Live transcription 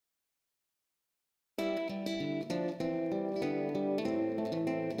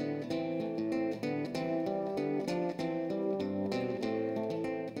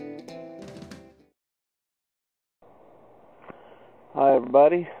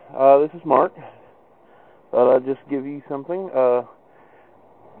everybody. This is Mark. Thought I'd just give you something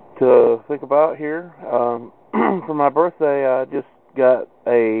to think about here. For my birthday, I just got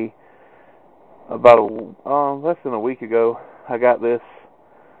less than a week ago, I got this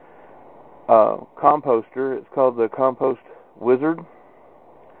composter. It's called the Compost Wizard,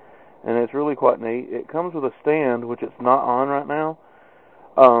 and it's really quite neat. It comes with a stand, which it's not on right now,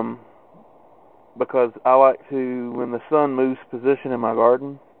 because I like to, when the sun moves position in my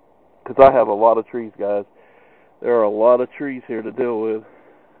garden, because I have a lot of trees, guys. There are a lot of trees here to deal with,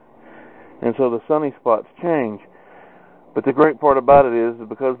 and so the sunny spots change. But the great part about it is,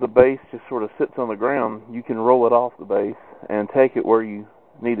 because the base just sort of sits on the ground, you can roll it off the base and take it where you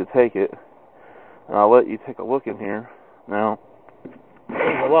need to take it. And I'll let you take a look in here. Now,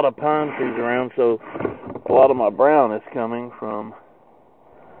 there's a lot of pine trees around, so a lot of my brown is coming from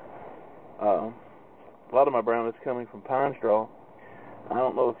pine straw. I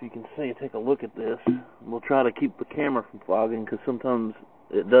don't know if you can see. Take a look at this. We'll try to keep the camera from fogging, because sometimes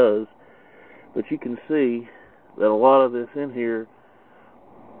it does. But you can see that a lot of this in here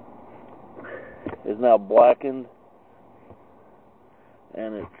is now blackened,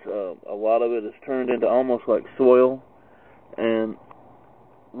 and it's a lot of it is turned into almost like soil. And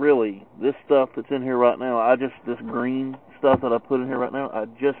really, this stuff that's in here right now, this green stuff that I put in here right now, I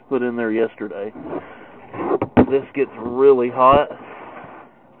just put in there yesterday. This gets really hot.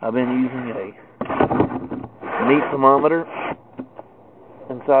 I've been using a meat thermometer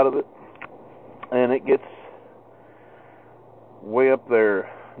inside of it, and it gets way up there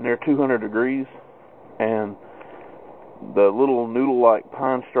near 200 degrees, and the little noodle-like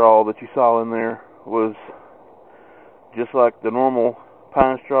pine straw that you saw in there was just like the normal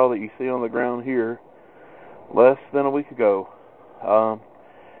pine straw that you see on the ground here less than a week ago.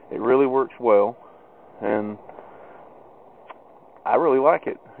 It really works well, and I really like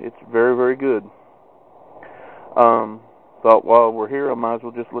it. It's very, very good. Thought while we're here, I might as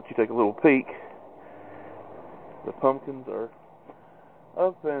well just let you take a little peek. The pumpkins are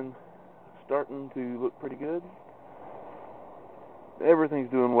up and starting to look pretty good. Everything's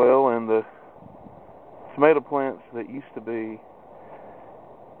doing well, and the tomato plants that used to be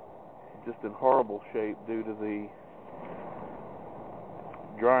just in horrible shape due to the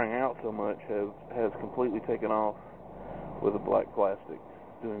drying out so much has completely taken off with the black plastic.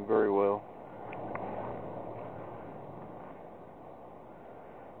 Doing very well.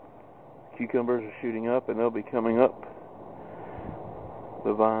 Cucumbers are shooting up, and they'll be coming up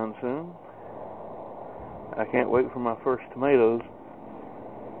the vine soon. I can't wait for my first tomatoes.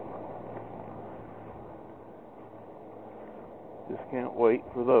 Just can't wait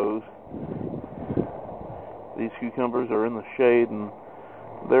for those. These cucumbers are in the shade, and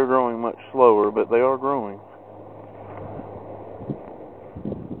they're growing much slower, but they are growing.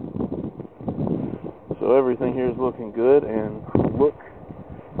 So everything here is looking good, and look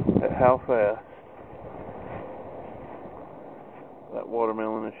at how fast that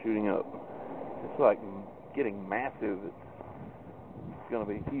watermelon is shooting up. It's like getting massive. It's going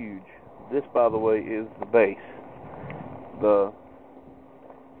to be huge. This, by the way, is the base.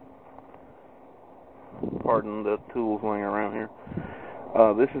 Pardon the tools laying around here.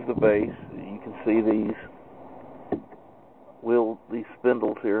 This is the base. You can see these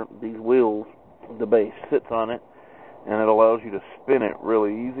spindles here, these wheels. The base sits on it, and it allows you to spin it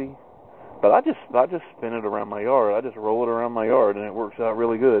really easy. But I just spin it around my yard. I just roll it around my yard, and it works out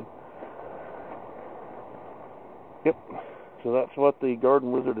really good. Yep. So that's what the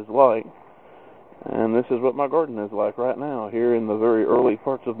Garden Wizard is like. And this is what my garden is like right now, here in the very early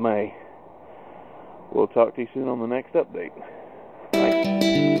parts of May. We'll talk to you soon on the next update.